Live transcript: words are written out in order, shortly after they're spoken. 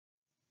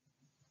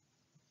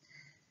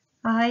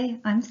Hi,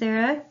 I'm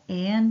Sarah,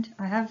 and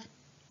I have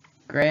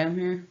Graham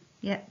here.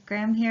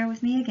 Graham here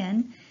with me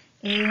again.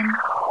 And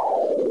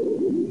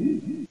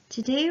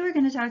today we're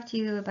going to talk to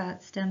you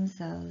about stem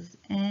cells,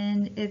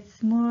 and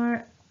it's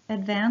more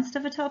advanced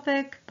of a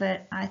topic,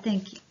 but I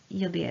think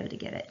you'll be able to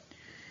get it.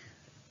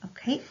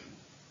 Okay.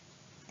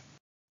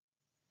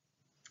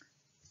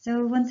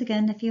 So once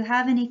again, if you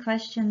have any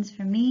questions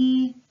for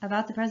me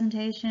about the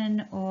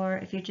presentation, or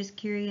if you're just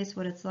curious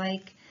what it's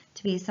like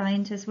to be a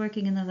scientist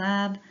working in the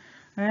lab,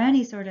 or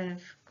any sort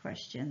of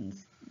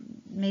questions,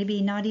 maybe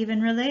not even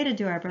related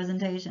to our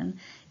presentation,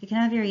 you can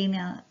have your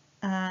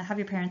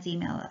parents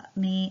email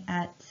me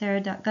at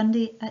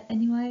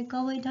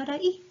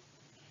sarah.gundy@nuigalway.ie.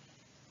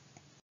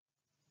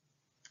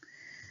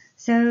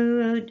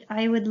 So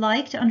I would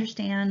like to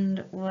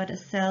understand what a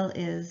cell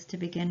is to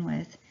begin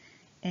with.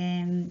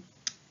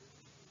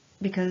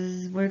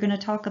 Because we're going to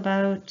talk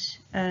about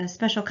a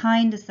special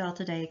kind of cell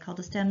today called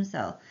a stem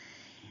cell.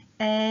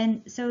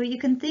 And so you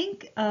can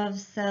think of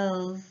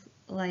cells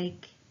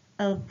like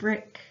a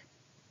brick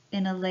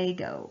in a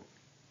Lego,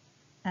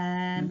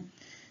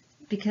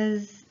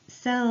 because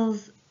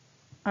cells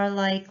are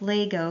like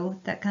Lego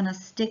that kind of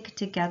stick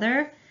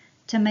together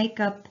to make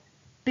up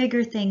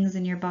bigger things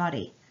in your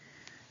body.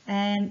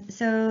 And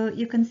so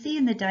you can see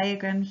in the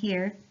diagram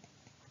here,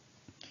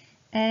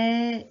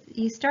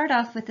 you start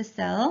off with a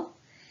cell.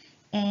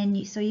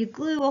 And so you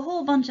glue a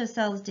whole bunch of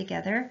cells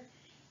together,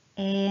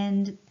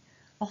 and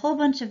a whole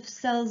bunch of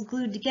cells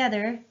glued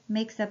together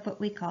makes up what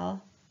we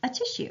call a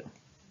tissue.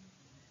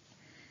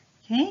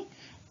 Okay,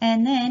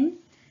 and then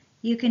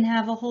you can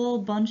have a whole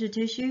bunch of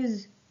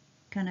tissues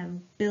kind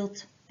of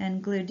built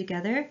and glued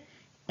together,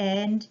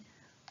 and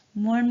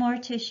more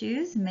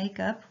tissues make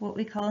up what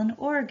we call an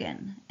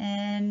organ.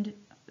 And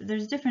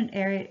there's different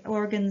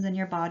organs in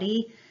your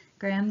body.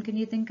 Graham, can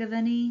you think of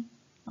any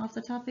off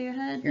the top of your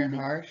head? Your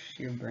maybe? heart,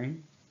 your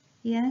brain.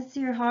 Yes,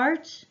 your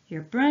heart,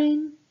 your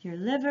brain, your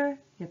liver,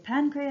 your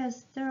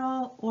pancreas, they're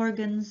all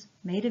organs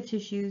made of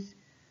tissues,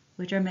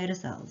 which are made of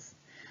cells.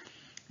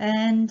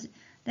 And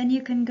then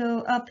you can go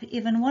up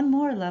even one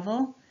more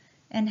level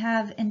and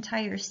have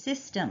entire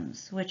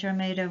systems, which are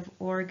made of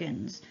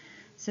organs.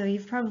 So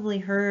you've probably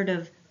heard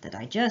of the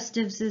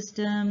digestive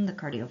system, the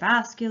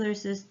cardiovascular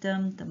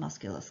system, the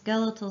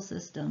musculoskeletal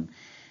system,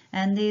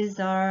 and these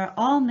are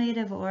all made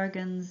of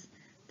organs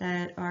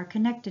that are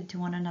connected to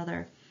one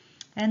another.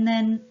 And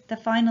then the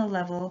final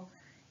level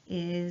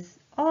is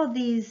all of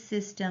these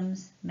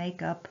systems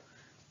make up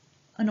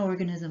an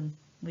organism,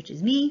 which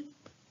is me,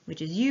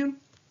 which is you,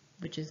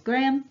 which is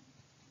Graham.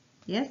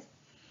 Yes?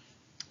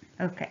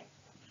 Okay.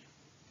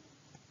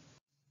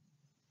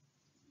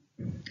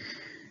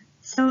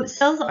 So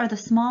cells are the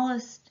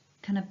smallest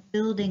kind of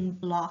building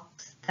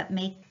blocks that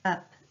make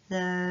up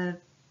the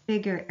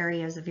bigger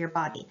areas of your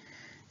body.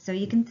 So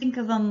you can think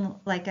of them,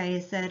 like I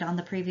said on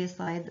the previous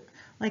slide,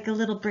 like a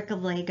little brick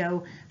of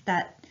Lego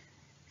that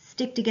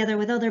stick together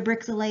with other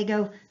bricks of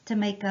Lego to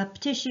make up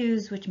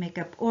tissues, which make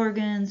up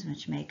organs,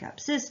 which make up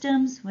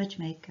systems, which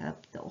make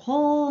up the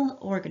whole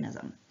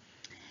organism.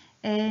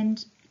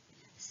 And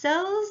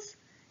cells,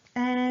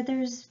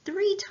 there's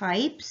 3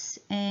 types,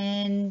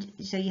 and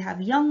so you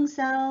have young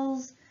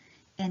cells,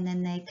 and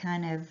then they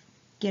kind of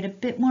get a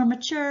bit more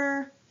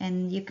mature,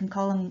 and you can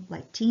call them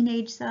like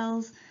teenage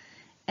cells.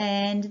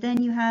 And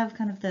then you have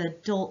kind of the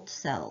adult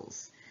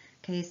cells.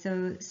 Okay,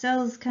 so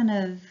cells kind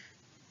of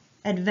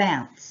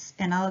advance,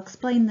 and I'll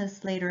explain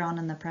this later on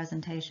in the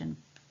presentation.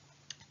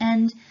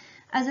 And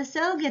as a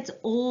cell gets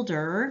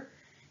older,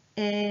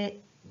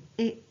 it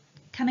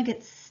kind of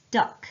gets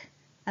stuck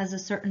as a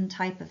certain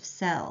type of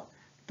cell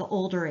the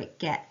older it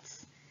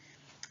gets.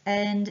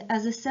 And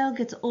as a cell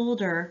gets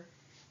older,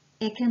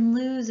 it can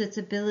lose its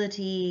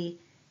ability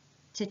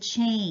to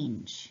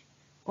change,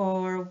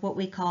 or what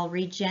we call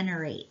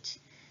regenerate.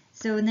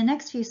 So in the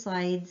next few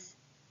slides,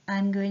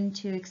 I'm going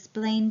to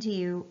explain to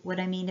you what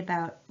I mean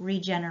about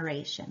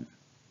regeneration.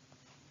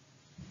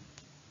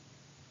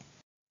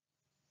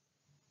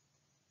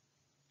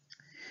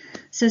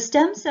 So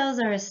stem cells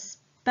are a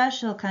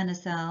special kind of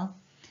cell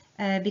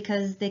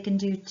because they can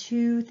do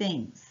 2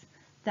 things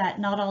that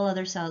not all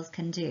other cells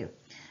can do.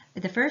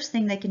 The first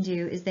thing they can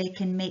do is they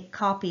can make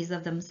copies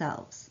of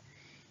themselves.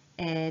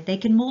 They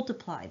can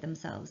multiply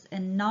themselves,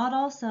 and not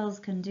all cells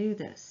can do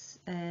this.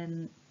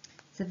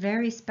 It's a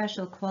very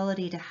special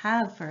quality to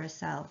have for a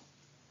cell.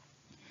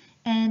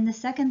 And the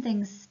second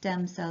thing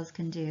stem cells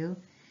can do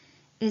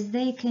is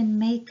they can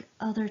make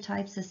other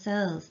types of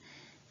cells.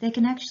 They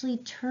can actually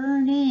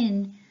turn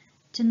in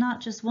to not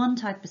just one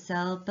type of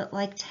cell, but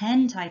like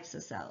 10 types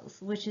of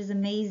cells, which is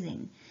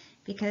amazing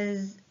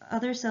because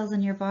other cells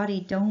in your body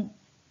don't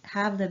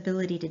have the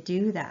ability to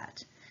do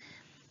that.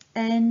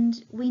 And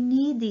we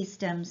need these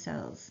stem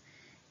cells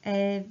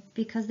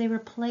because they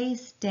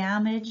replace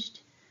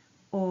damaged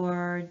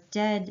or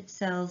dead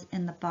cells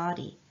in the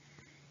body.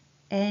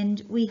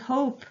 And we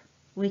hope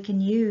we can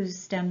use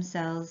stem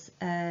cells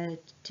to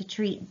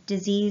treat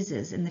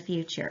diseases in the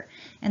future.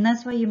 And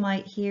that's why you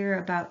might hear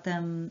about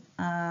them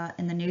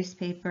in the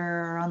newspaper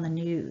or on the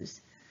news.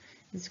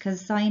 It's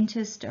because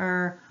scientists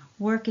are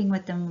working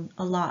with them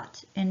a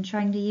lot and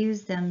trying to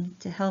use them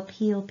to help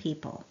heal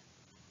people.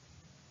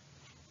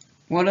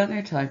 What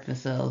other type of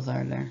cells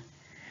are there?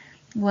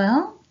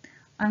 Well,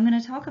 I'm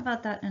going to talk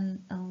about that in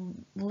a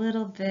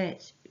little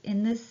bit.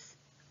 In this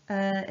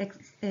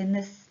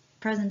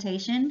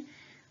presentation,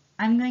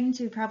 I'm going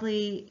to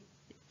probably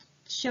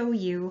show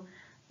you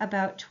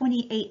about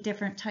 28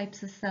 different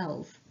types of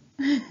cells.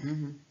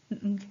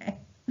 Okay.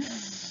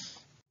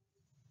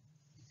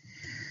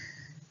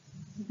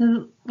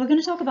 So we're going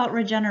to talk about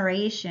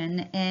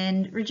regeneration,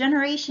 and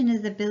regeneration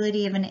is the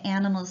ability of an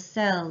animal's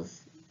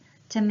cells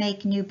to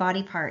make new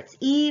body parts,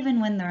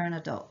 even when they're an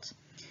adult.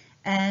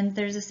 And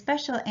there's a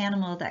special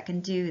animal that can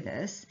do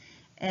this,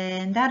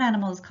 and that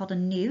animal is called a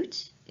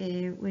newt,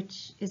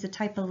 which is a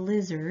type of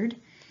lizard.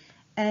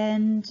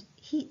 And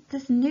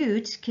this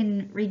newt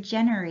can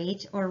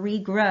regenerate or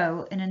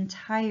regrow an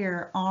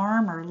entire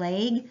arm or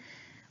leg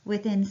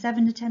within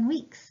 7 to 10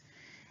 weeks.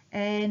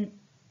 And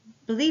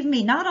believe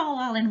me, not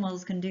all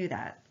animals can do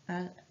that.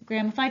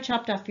 Graham, if I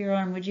chopped off your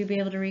arm, would you be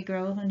able to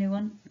regrow a new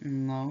one?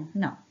 No.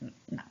 No.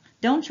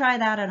 Don't try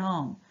that at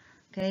home.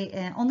 Okay,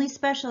 and only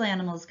special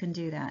animals can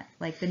do that,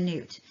 like the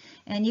newt.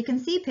 And you can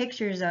see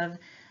pictures of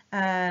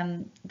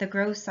the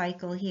growth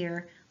cycle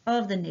here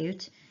of the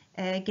newt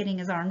getting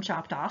his arm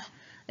chopped off.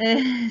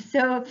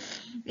 So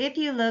if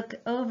you look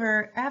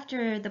over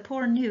after the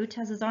poor newt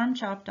has his arm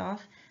chopped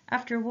off,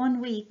 after 1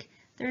 week,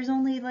 there's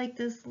only like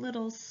this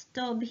little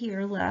stub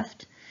here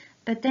left.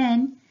 But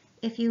then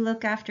if you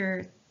look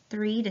after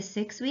 3 to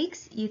 6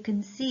 weeks, you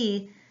can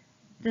see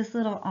this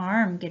little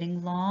arm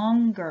getting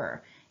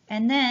longer.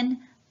 And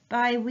then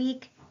by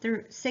week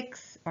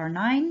 6 or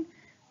 9,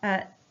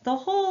 the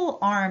whole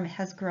arm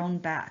has grown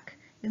back.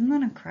 Isn't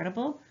that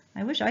incredible?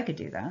 I wish I could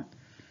do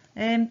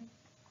that.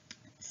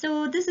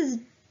 So this is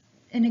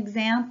an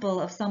example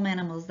of some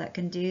animals that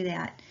can do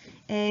that.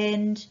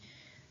 And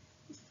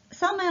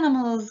some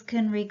animals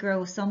can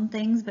regrow some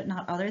things, but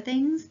not other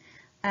things.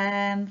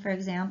 For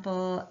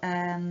example,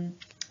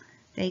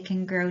 they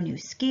can grow new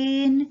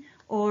skin,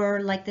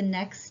 or like the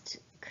next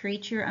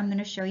creature I'm going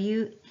to show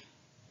you,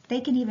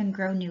 they can even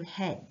grow new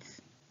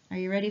heads. Are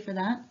you ready for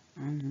that?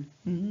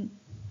 Mm-hmm.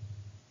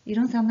 You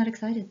don't sound that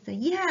excited. Say,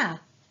 yeah.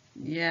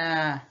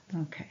 Yeah.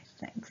 Okay,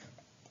 thanks.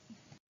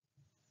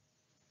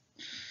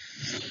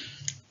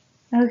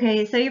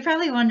 Okay, so you're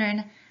probably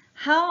wondering,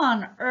 how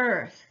on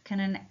earth can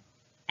an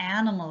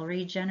animal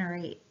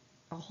regenerate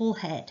a whole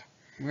head?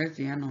 Where's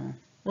the animal?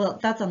 Well,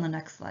 that's on the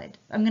next slide.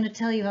 I'm going to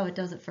tell you how it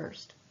does it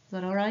first. Is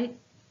that all right?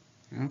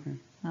 Okay.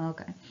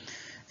 Okay.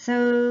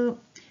 So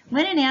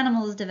when an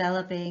animal is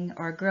developing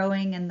or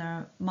growing in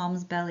their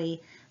mom's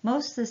belly,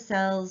 most of the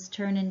cells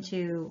turn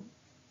into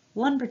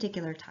one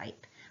particular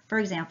type. For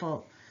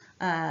example,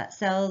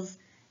 cells,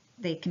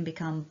 they can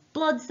become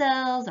blood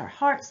cells or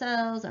heart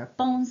cells or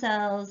bone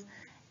cells.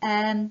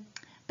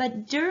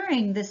 But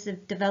during this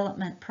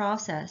development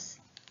process,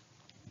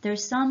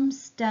 there's some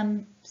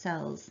stem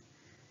cells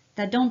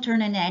that don't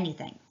turn into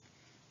anything,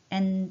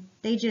 and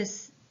they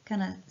just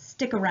kind of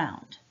stick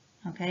around,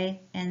 okay?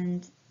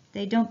 And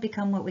they don't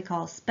become what we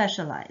call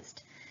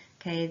specialized,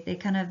 okay? They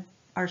kind of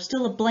are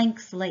still a blank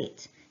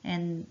slate,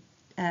 and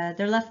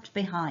they're left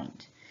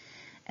behind,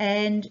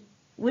 and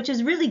which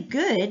is really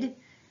good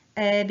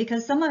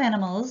because some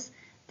animals,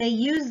 they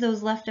use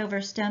those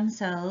leftover stem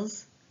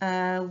cells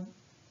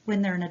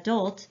when they're an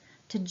adult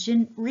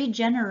to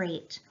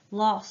regenerate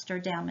lost or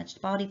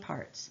damaged body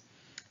parts.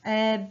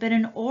 But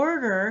in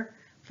order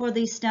for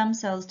these stem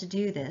cells to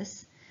do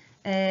this,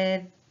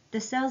 the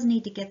cells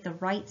need to get the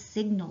right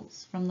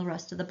signals from the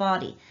rest of the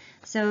body.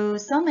 So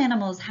some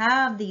animals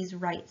have these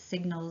right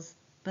signals,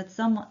 but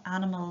some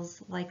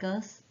animals like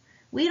us,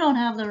 we don't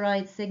have the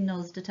right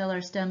signals to tell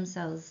our stem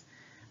cells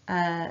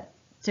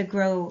to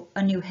grow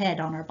a new head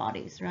on our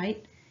bodies,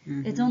 right?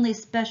 Mm-hmm. It's only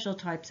special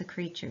types of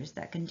creatures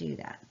that can do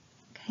that.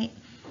 Okay.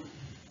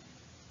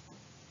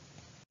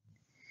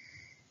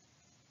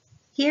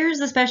 Here's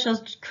the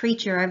special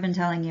creature I've been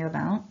telling you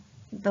about,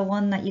 the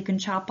one that you can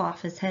chop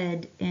off his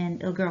head and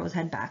it'll grow his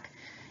head back.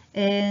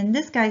 And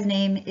this guy's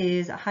name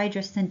is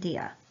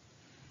Hydrocynthia,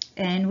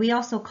 and we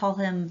also call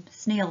him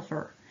snail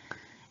fur.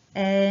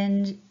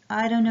 And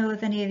I don't know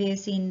if any of you have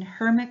seen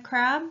hermit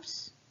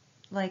crabs,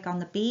 like on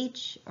the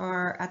beach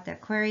or at the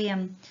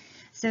aquarium.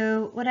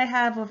 So what I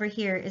have over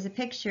here is a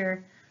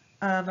picture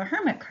of a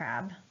hermit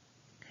crab.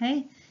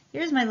 Okay,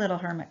 here's my little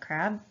hermit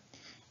crab,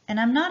 and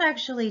I'm not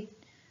actually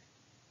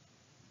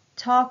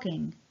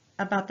talking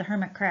about the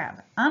hermit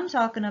crab. I'm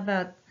talking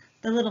about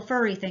the little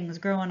furry things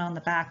growing on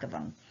the back of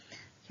them.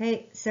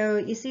 Okay, so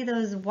you see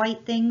those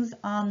white things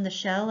on the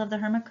shell of the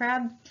hermit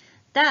crab?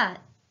 That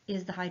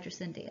is the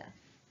Hydrocynthia.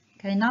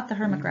 Okay, not the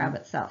hermit crab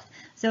itself.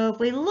 So if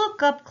we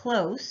look up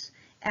close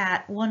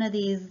at one of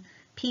these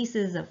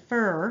pieces of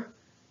fur,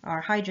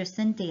 or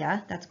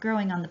Hydrocynthia, that's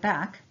growing on the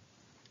back,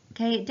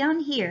 okay,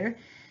 down here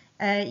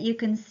you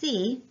can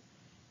see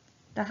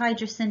the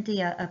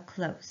Hydrocynthia up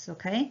close,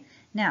 okay?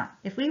 Now,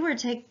 if we were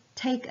to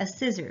take a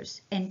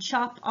scissors and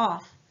chop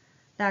off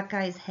that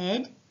guy's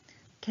head,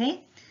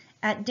 okay,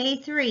 at day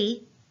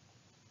 3,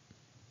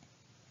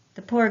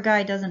 the poor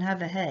guy doesn't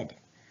have a head.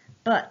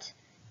 But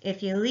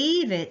if you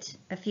leave it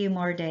a few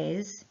more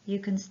days, you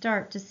can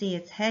start to see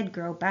its head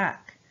grow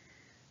back.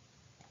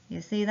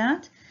 You see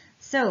that?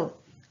 So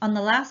on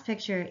the last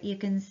picture, you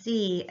can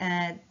see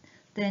the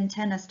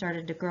antenna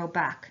started to grow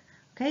back.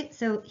 Okay,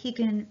 so he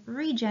can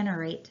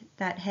regenerate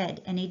that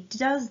head, and he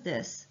does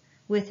this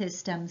with his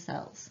stem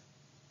cells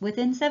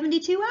within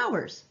 72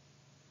 hours.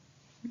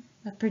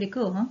 That's pretty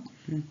cool, huh?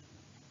 Mm.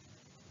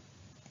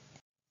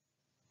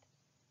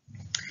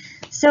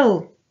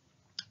 So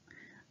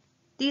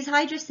these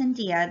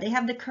Hydrocynthia, they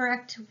have the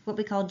correct, what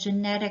we call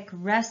genetic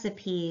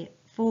recipe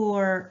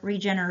for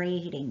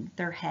regenerating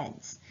their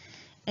heads.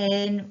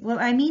 And what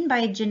I mean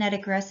by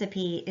genetic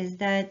recipe is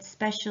that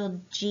special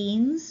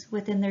genes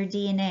within their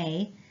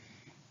DNA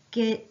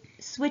get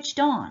switched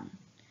on,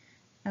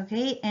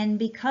 okay? And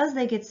because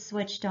they get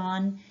switched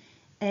on,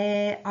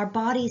 our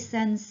body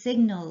sends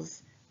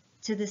signals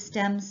to the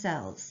stem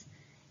cells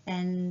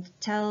and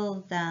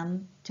tell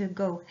them to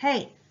go,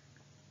 hey,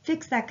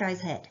 fix that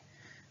guy's head,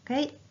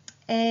 okay?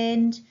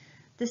 And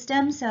the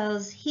stem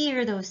cells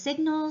hear those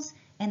signals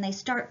and they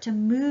start to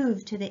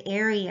move to the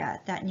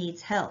area that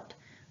needs help,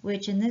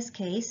 which in this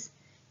case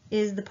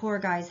is the poor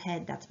guy's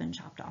head that's been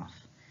chopped off.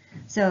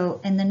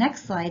 So in the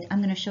next slide, I'm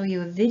going to show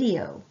you a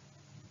video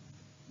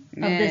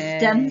of the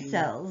stem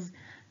cells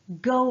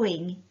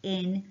going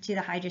into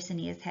the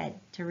Hydrocynthea's head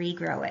to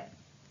regrow it.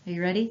 Are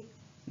you ready?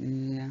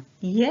 Yeah.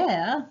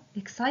 Yeah,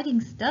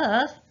 exciting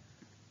stuff.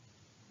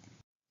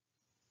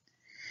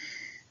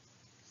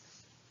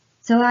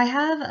 So I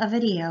have a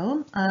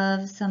video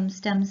of some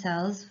stem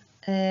cells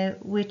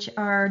which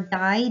are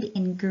dyed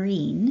in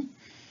green,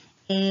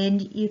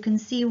 and you can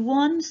see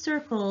one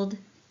circled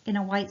in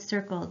a white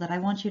circle that I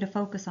want you to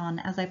focus on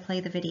as I play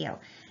the video.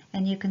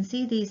 And you can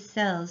see these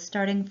cells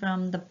starting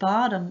from the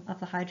bottom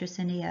of the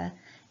Hydrocynthia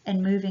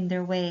and moving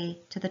their way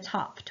to the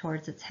top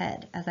towards its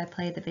head as I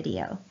play the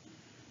video.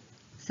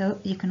 So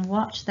you can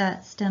watch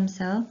that stem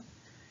cell,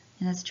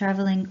 and it's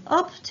traveling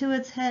up to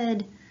its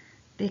head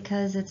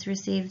because it's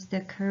received the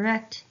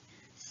correct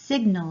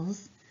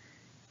signals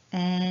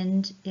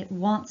and it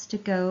wants to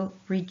go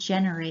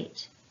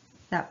regenerate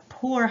that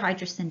poor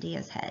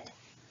Hydrocynthia's head.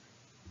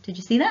 Did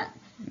you see that?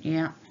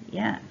 Yeah.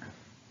 Yeah.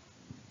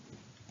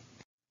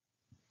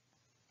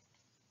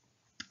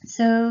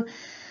 So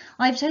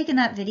I've taken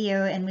that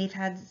video and we've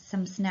had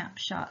some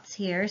snapshots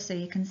here so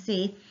you can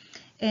see.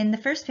 In the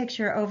first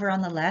picture over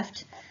on the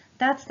left,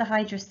 that's the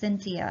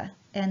Hydrocynthia,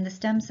 and the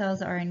stem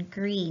cells are in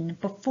green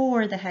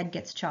before the head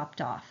gets chopped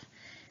off.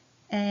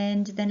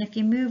 And then if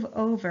you move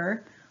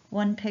over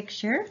one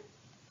picture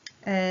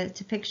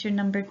to picture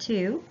number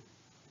 2,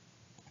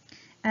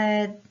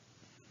 the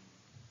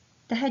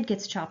head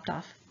gets chopped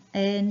off.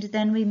 And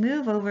then we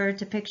move over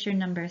to picture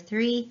number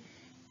 3,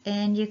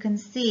 and you can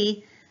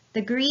see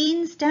the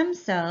green stem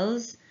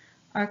cells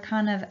are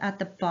kind of at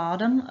the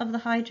bottom of the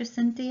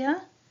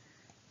Hydrocynthia.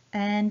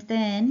 And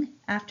then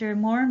after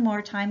more and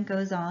more time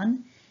goes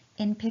on,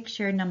 in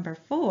picture number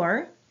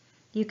 4,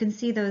 you can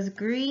see those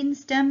green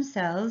stem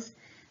cells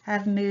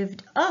have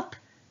moved up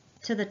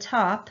to the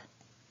top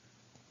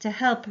to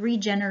help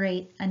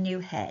regenerate a new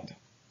head.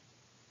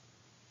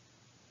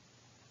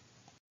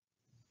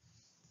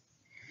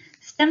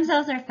 Stem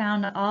cells are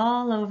found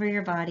all over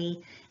your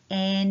body,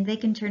 and they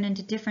can turn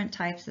into different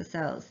types of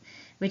cells,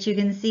 which you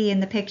can see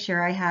in the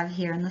picture I have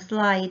here in the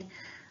slide.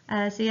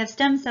 So you have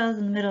stem cells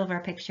in the middle of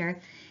our picture,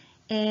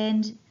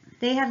 and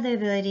they have the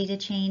ability to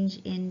change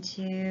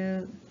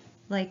into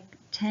like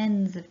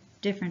tens of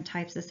different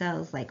types of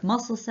cells, like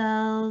muscle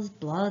cells,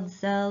 blood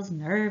cells,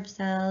 nerve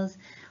cells,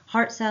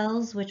 heart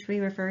cells, which we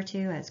refer to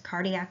as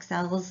cardiac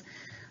cells,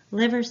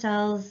 liver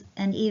cells,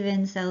 and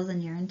even cells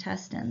in your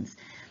intestines.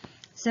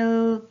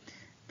 So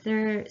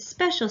they're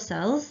special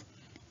cells,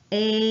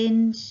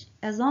 and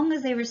as long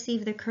as they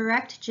receive the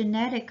correct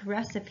genetic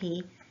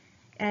recipe,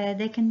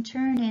 they can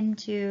turn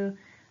into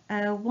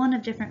one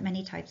of different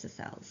many types of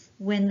cells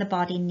when the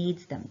body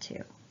needs them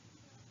to.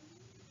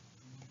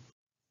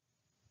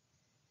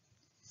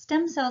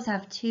 Stem cells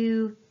have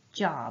 2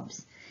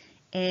 jobs,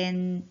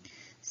 and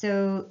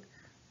so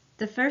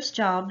the first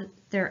job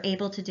they're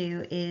able to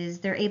do is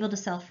they're able to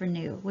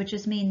self-renew, which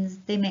just means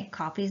they make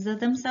copies of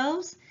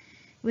themselves,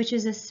 which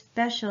is a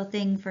special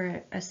thing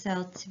for a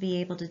cell to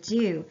be able to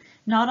do.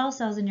 Not all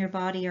cells in your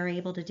body are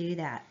able to do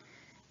that.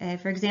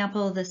 For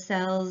example, the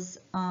cells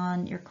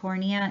on your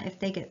cornea, if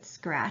they get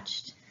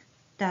scratched,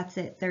 that's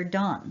it, they're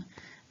done.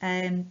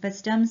 But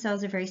stem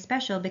cells are very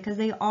special because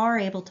they are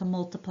able to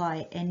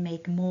multiply and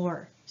make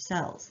more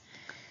cells.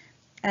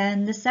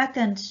 And the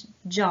second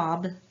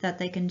job that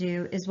they can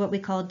do is what we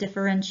call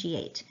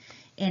differentiate.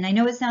 And I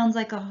know it sounds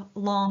like a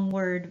long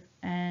word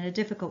and a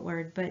difficult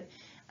word, but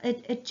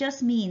it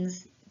just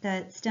means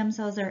that stem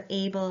cells are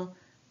able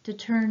to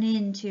turn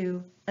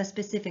into a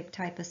specific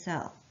type of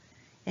cell.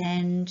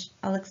 And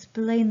I'll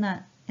explain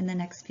that in the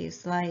next few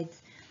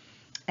slides.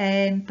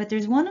 But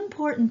there's one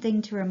important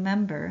thing to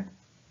remember.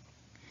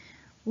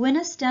 When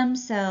a stem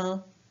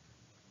cell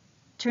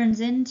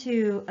turns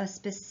into a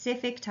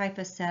specific type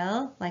of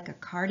cell, like a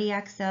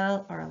cardiac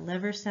cell or a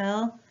liver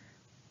cell,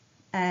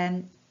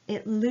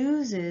 it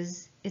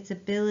loses its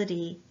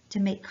ability to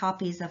make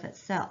copies of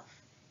itself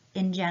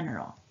in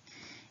general.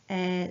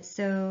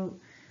 So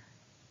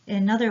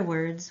in other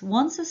words,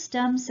 once a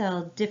stem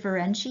cell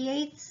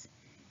differentiates,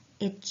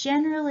 it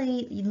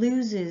generally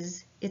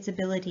loses its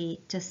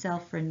ability to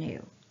self-renew.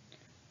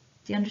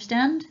 Do you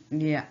understand?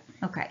 Yeah.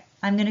 Okay,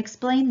 I'm going to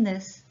explain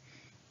this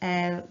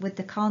with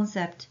the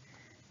concept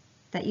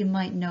that you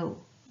might know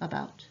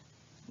about.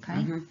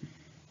 Okay?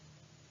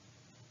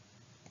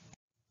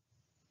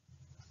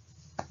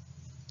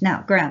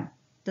 Now, Graham,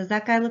 does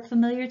that guy look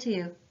familiar to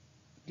you?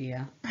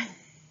 Yeah.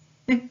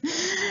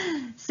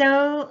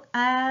 So,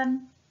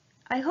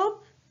 I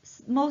hope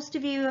most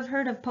of you have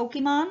heard of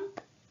Pokemon,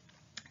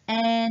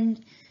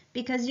 and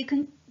because you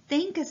can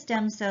think of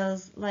stem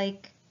cells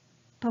like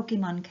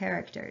Pokemon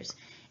characters.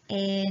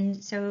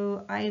 And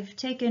so I've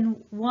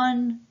taken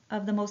one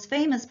of the most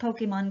famous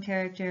Pokemon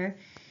character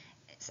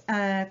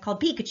called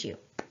Pikachu.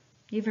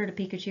 You've heard of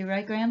Pikachu,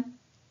 right, Graham?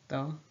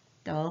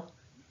 Duh.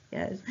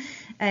 Yes.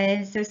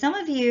 So some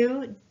of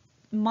you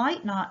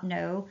might not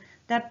know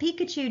that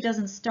Pikachu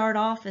doesn't start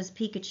off as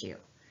Pikachu.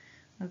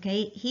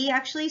 Okay, he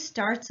actually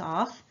starts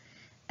off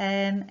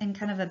in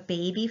kind of a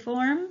baby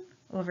form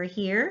over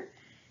here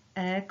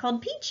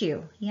called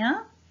Pichu,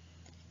 yeah?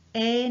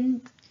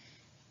 And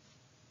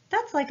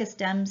that's like a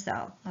stem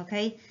cell,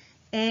 okay?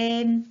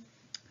 And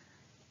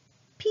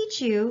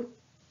Pichu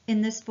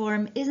in this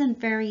form isn't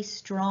very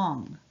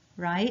strong,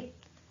 right?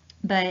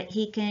 But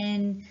he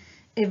can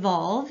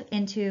evolve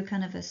into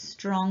kind of a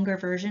stronger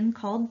version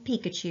called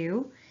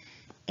Pikachu,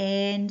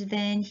 and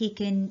then he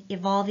can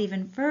evolve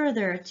even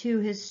further to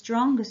his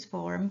strongest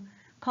form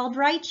called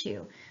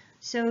Raichu.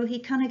 So he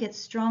kind of gets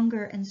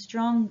stronger and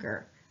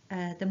stronger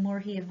the more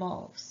he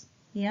evolves.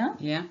 Yeah?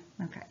 Yeah.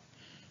 Okay.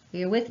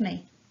 You're with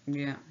me?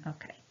 Yeah.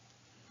 Okay.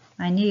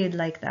 I knew you'd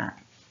like that.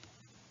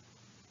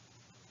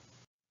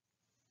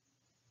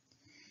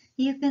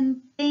 You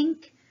can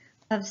think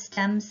of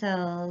stem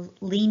cell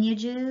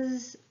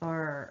lineages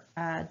or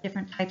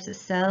different types of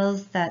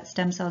cells that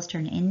stem cells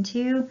turn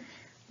into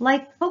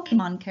like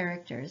Pokemon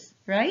characters,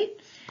 right?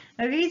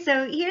 Okay,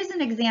 so here's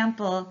an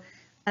example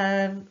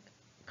of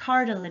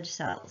cartilage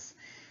cells.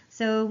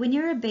 So when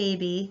you're a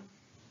baby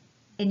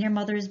in your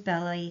mother's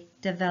belly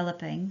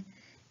developing,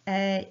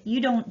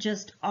 you don't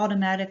just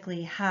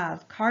automatically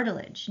have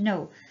cartilage.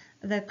 No,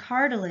 the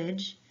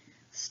cartilage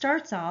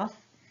starts off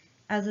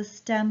as a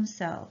stem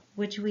cell,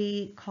 which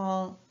we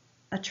call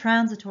a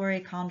transitory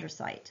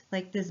chondrocyte,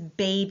 like this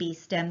baby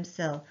stem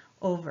cell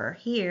over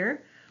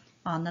here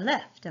on the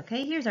left.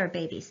 Okay, here's our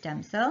baby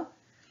stem cell.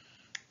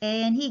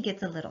 And he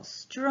gets a little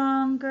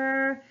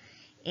stronger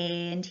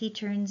and he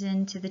turns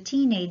into the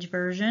teenage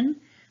version,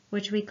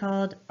 which we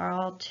called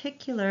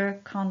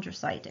articular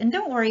chondrocyte. And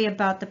don't worry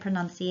about the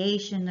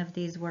pronunciation of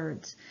these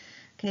words.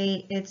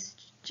 Okay, it's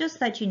just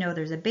that you know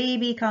there's a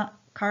baby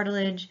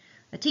cartilage,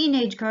 a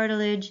teenage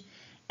cartilage,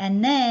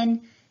 and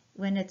then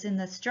when it's in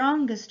the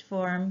strongest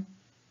form,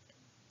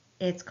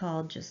 it's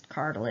called just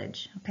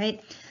cartilage.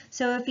 Okay,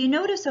 so if you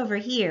notice over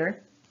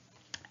here,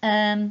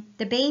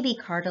 the baby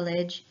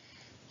cartilage,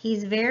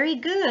 he's very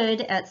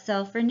good at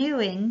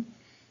self-renewing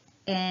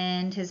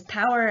and his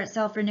power at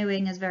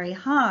self-renewing is very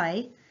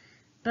high,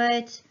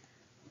 but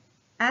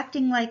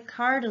acting like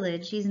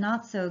cartilage he's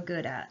not so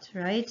good at,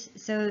 right?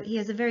 So he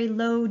has a very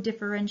low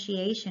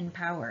differentiation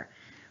power.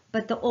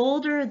 But the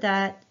older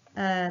that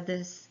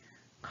this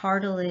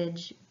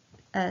cartilage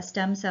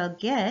stem cell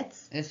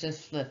gets, It's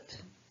just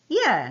flipped.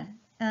 yeah,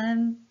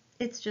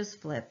 it's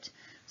just flipped.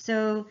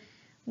 So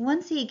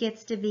once he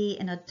gets to be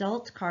an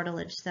adult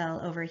cartilage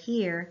cell over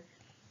here,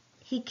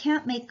 he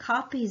can't make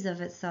copies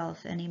of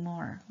itself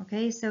anymore,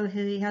 okay? So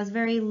he has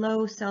very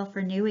low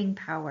self-renewing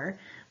power.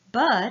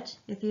 But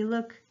if you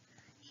look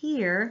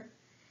here,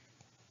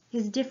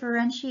 his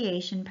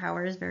differentiation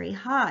power is very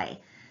high.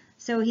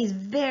 So he's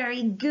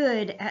very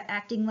good at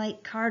acting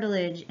like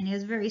cartilage, and he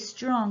has very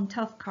strong,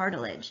 tough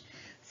cartilage.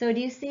 So do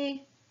you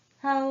see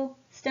how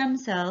stem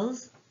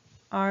cells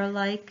are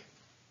like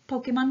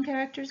Pokemon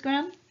characters,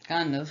 Graham?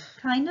 Kind of.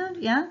 Kind of,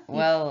 yeah?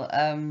 Well,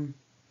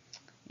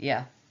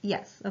 yeah.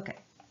 Yes, okay.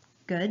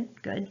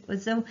 Good,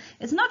 good. So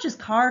it's not just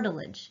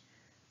cartilage.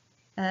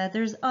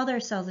 There's other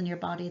cells in your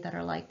body that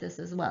are like this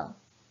as well.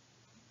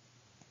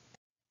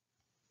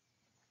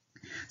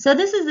 So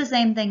this is the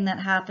same thing that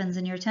happens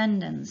in your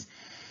tendons.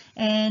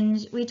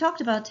 And we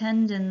talked about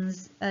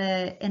tendons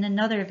in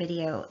another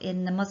video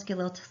in the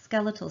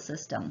musculoskeletal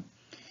system.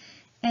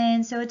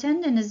 And so a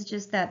tendon is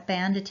just that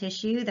band of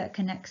tissue that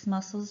connects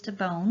muscles to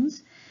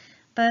bones.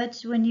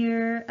 But when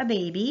you're a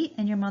baby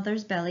in your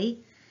mother's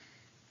belly,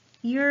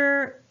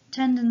 your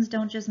tendons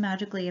don't just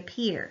magically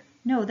appear.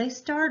 No, they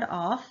start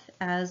off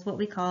as what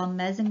we call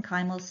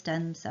mesenchymal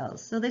stem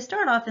cells. So they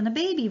start off in the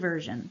baby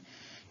version.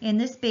 In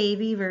this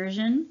baby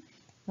version,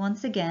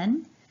 once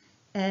again,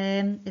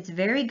 it's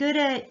very good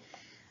at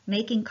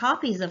making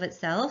copies of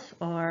itself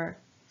or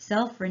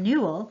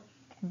self-renewal,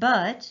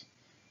 but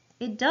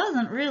it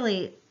doesn't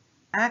really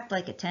act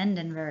like a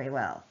tendon very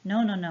well.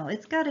 No, no, no,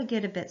 it's got to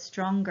get a bit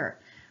stronger.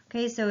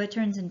 Okay, so it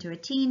turns into a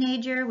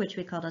teenager, which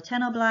we call a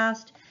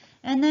tenoblast,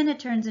 and then it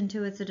turns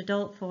into its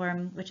adult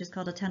form, which is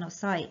called a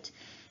tenocyte.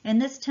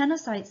 And this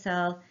tenocyte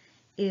cell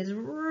is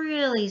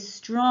really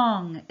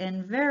strong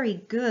and very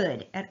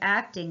good at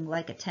acting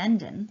like a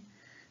tendon.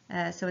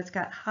 So it's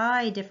got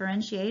high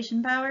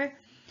differentiation power,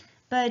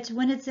 but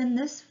when it's in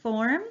this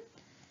form,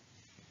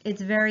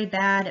 it's very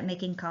bad at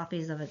making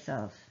copies of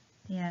itself.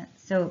 Yeah,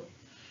 so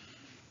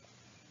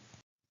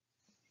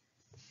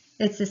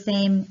it's the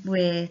same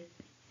with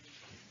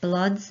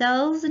blood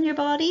cells in your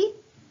body.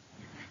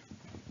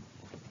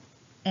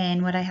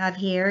 And what I have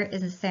here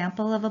is a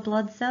sample of a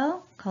blood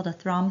cell called a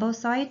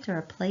thrombocyte or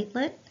a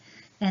platelet.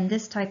 And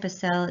this type of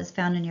cell is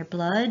found in your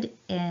blood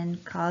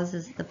and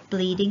causes the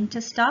bleeding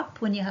to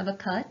stop when you have a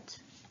cut.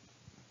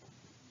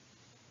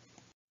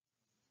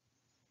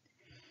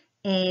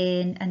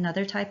 And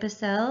another type of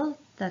cell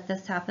that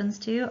this happens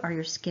to are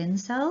your skin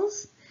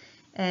cells,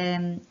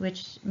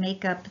 which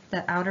make up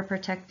the outer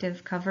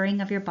protective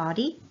covering of your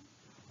body.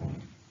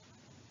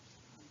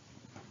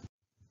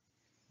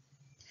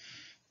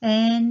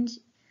 And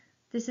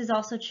this is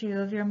also true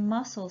of your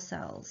muscle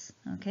cells,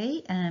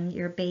 okay?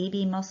 Your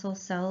baby muscle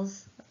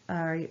cells,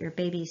 or your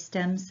baby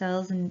stem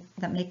cells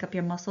that make up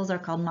your muscles are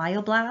called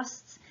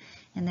myoblasts,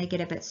 and they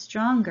get a bit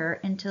stronger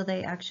until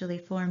they actually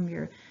form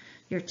your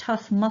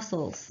tough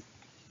muscles.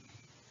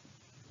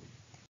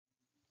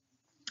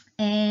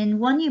 And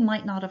one you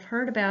might not have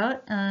heard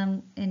about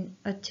in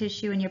a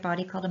tissue in your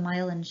body called a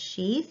myelin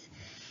sheath.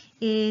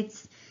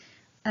 It's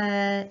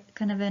kind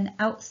of an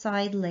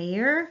outside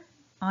layer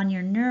on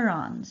your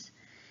neurons,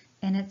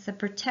 and it's a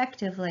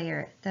protective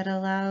layer that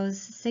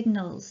allows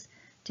signals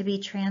to be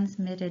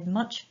transmitted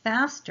much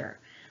faster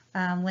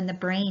when the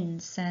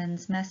brain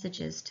sends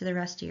messages to the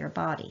rest of your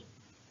body.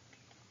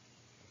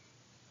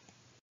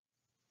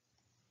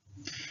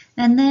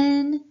 And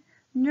then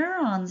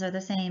neurons are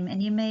the same,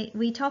 and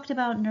we talked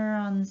about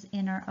neurons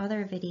in our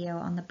other video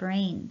on the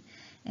brain,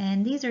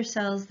 and these are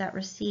cells that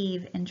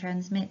receive and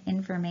transmit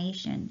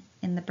information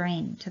in the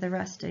brain to the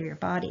rest of your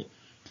body.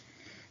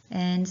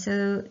 And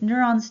so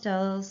neuron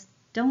cells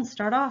don't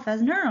start off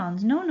as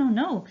neurons. No, no,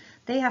 no.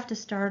 They have to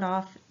start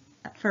off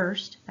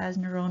first as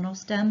neuronal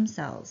stem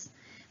cells,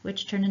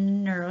 which turn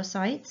into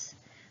neurocytes,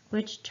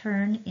 which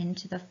turn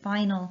into the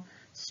final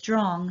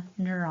strong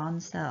neuron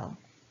cell.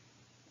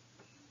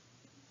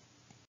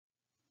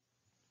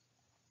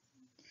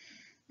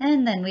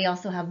 And then we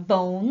also have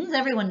bones.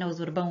 Everyone knows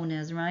what a bone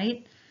is,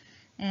 right?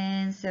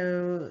 And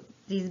so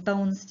these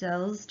bone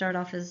cells start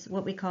off as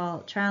what we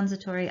call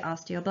transitory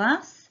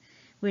osteoblasts,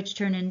 which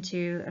turn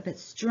into a bit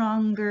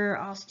stronger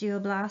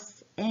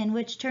osteoblasts, and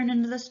which turn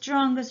into the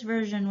strongest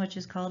version, which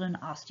is called an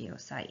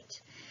osteocyte.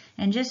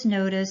 And just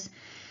notice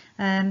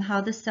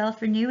how the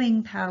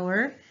self-renewing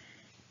power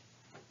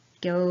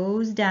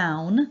goes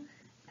down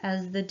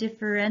as the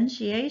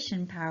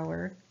differentiation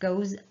power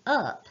goes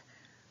up.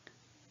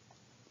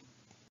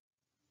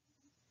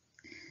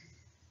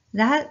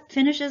 That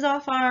finishes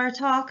off our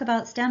talk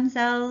about stem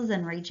cells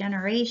and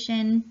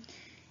regeneration.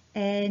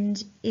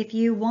 And if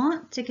you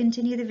want to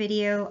continue the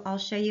video, I'll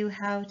show you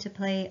how to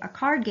play a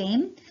card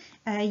game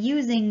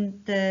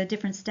using the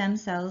different stem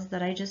cells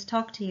that I just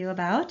talked to you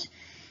about.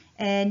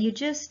 And you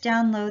just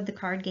download the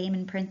card game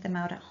and print them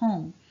out at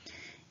home.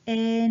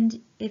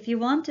 And if you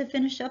want to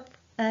finish up,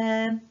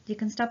 you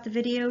can stop the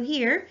video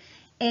here.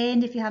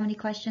 And if you have any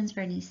questions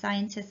for any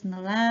scientists in the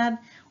lab,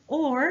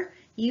 or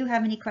you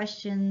have any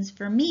questions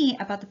for me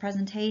about the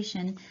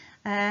presentation,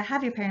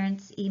 have your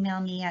parents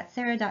email me at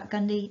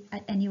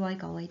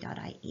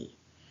sarah.gundy@nuigalway.ie.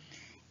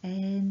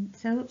 And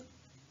so,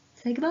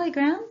 say goodbye,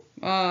 Graham.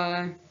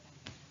 Bye.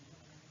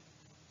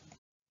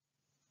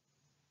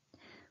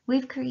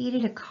 We've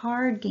created a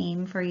card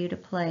game for you to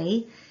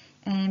play,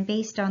 and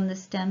based on the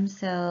stem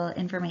cell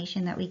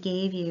information that we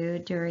gave you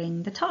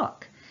during the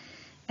talk.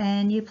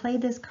 And you play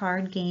this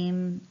card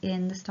game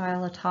in the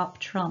style of top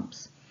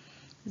trumps.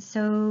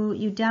 So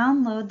you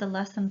download the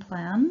lesson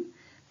plan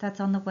that's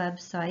on the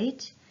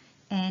website,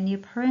 and you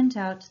print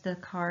out the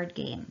card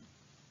game.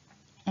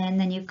 And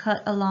then you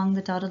cut along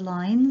the dotted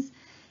lines,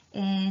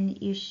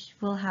 and you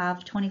will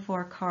have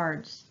 24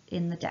 cards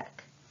in the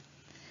deck.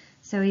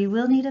 So you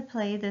will need to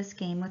play this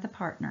game with a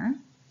partner.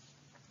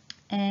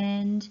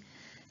 And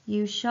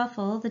you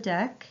shuffle the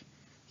deck,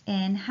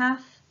 and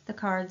half the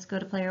cards go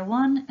to player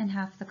 1 and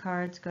half the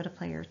cards go to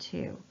player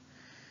 2.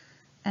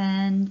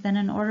 And then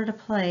in order to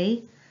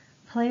play,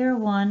 player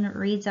 1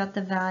 reads out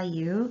the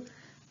value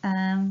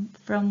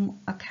from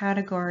a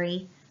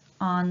category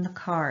on the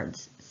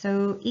cards.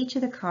 So each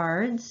of the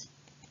cards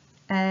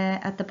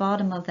at the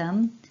bottom of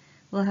them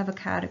will have a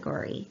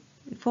category,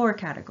 4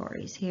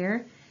 categories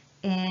here,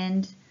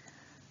 and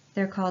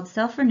they're called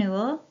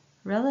self-renewal,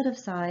 relative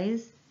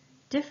size,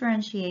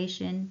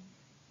 differentiation,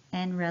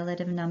 and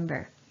relative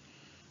number.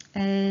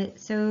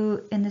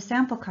 So in the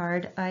sample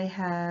card, I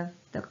have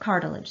the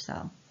cartilage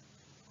cell.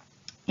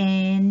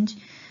 And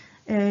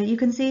you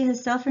can see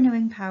his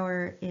self-renewing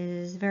power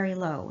is very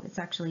low. It's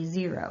actually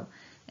 0.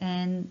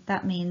 And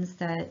that means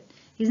that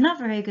He's not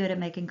very good at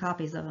making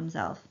copies of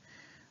himself.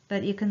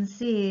 But you can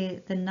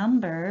see the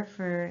number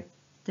for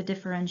the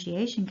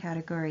differentiation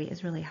category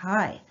is really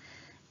high.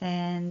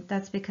 And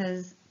that's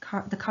because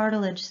the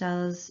cartilage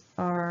cells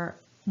are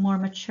more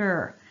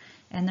mature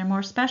and they're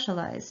more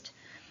specialized.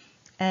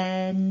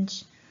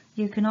 And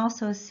you can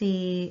also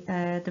see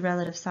the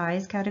relative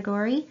size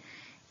category.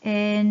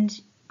 And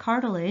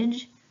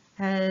cartilage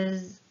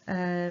has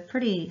a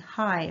pretty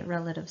high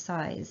relative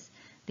size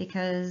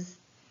because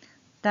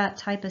that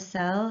type of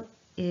cell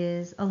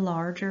is a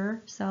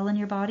larger cell in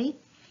your body.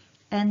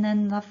 And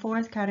then the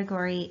fourth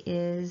category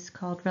is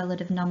called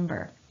relative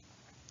number.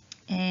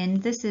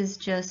 And this is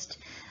just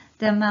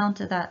the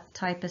amount of that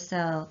type of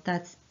cell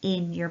that's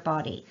in your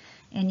body.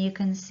 And you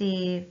can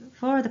see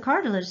for the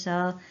cartilage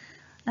cell,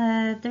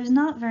 there's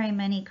not very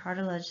many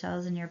cartilage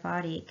cells in your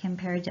body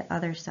compared to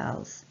other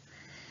cells.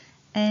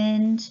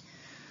 And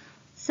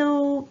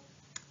so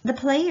the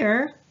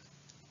player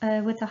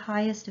with the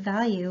highest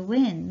value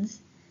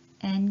wins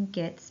and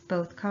gets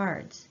both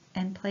cards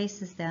and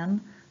places them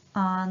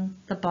on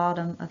the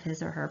bottom of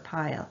his or her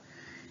pile.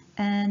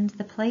 And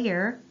the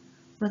player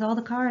with all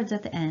the cards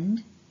at the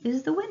end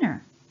is the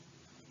winner.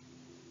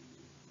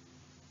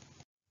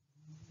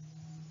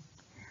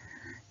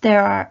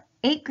 There are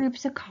 8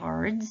 groups of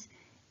cards,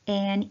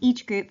 and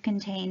each group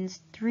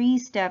contains 3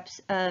 steps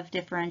of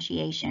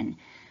differentiation.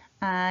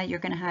 You're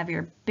going to have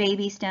your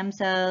baby stem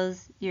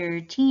cells,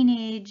 your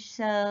teenage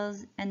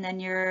cells, and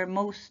then your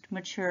most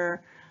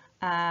mature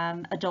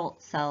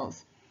adult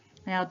cells.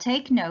 Now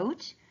take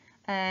note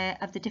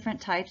of the different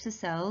types of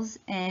cells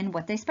and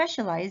what they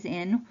specialize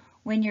in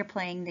when you're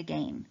playing the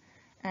game.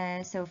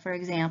 So for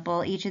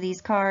example, each of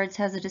these cards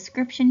has a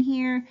description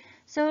here,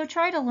 so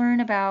try to learn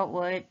about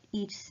what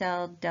each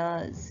cell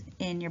does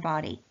in your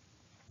body.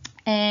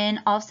 And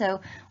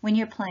also, when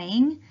you're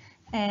playing,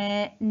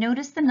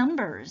 notice the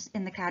numbers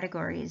in the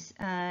categories.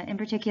 In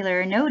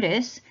particular,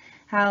 notice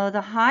how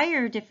the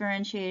higher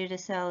differentiated a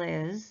cell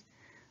is,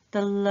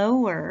 the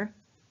lower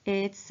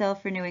its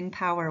self-renewing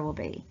power will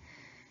be.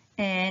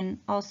 And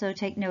also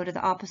take note of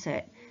the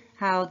opposite,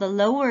 how the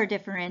lower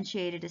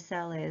differentiated a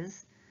cell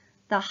is,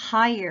 the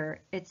higher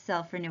its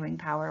self-renewing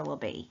power will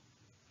be.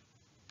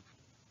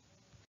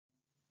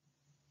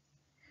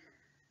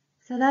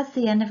 So that's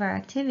the end of our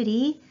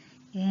activity,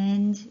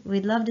 and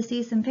we'd love to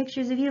see some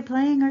pictures of you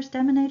playing our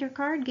Steminator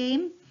card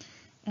game.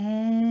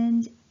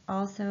 And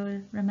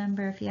also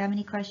remember, if you have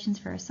any questions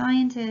for our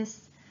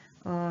scientists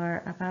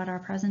or about our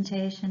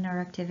presentation or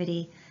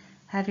activity,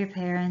 have your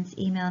parents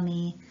email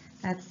me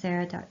at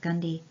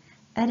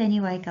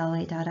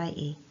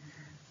sarah.gundy@nuygalway.ie.